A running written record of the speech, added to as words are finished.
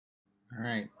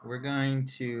Alright, we're going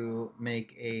to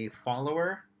make a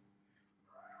follower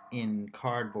in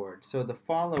cardboard. So the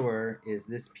follower is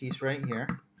this piece right here,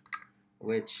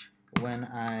 which when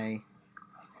I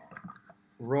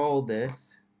roll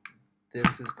this,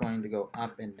 this is going to go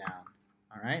up and down.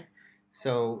 Alright,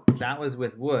 so that was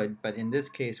with wood, but in this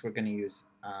case we're going to use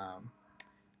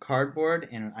cardboard,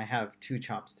 and I have 2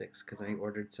 chopsticks because I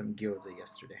ordered some gyoza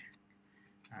yesterday.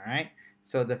 Alright,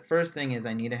 so the first thing is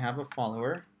I need to have a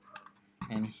follower.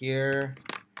 And here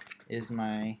is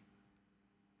my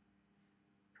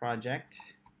project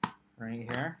right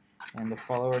here. And the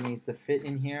follower needs to fit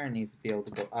in here and needs to be able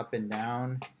to go up and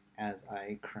down as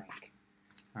I crank.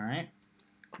 Alright?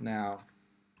 Now,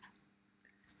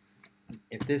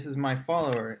 if this is my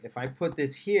follower, if I put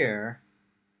this here,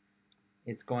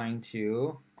 it's going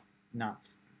to not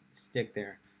stick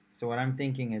there. So what I'm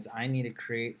thinking is I need to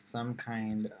create some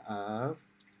kind of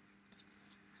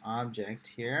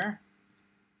object here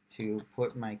to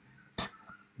put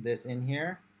this in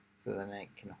here so that I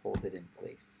can hold it in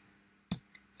place.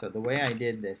 So the way I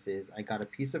did this is I got a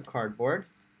piece of cardboard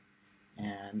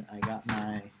and I got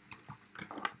my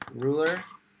ruler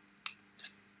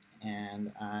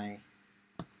and I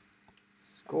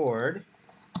scored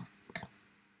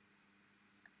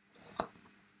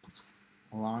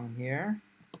along here.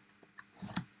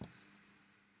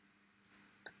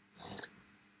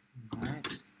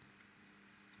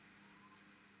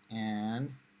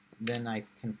 And then I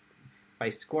can, by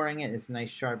scoring it, it's nice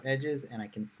sharp edges, and I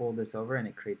can fold this over and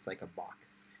it creates like a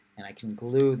box. And I can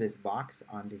glue this box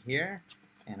onto here,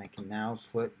 and I can now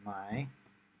put my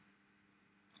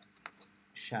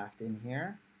shaft in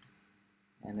here,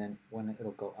 and then when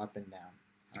it'll go up and down.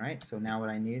 Alright, so now what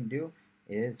I need to do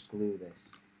is glue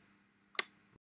this.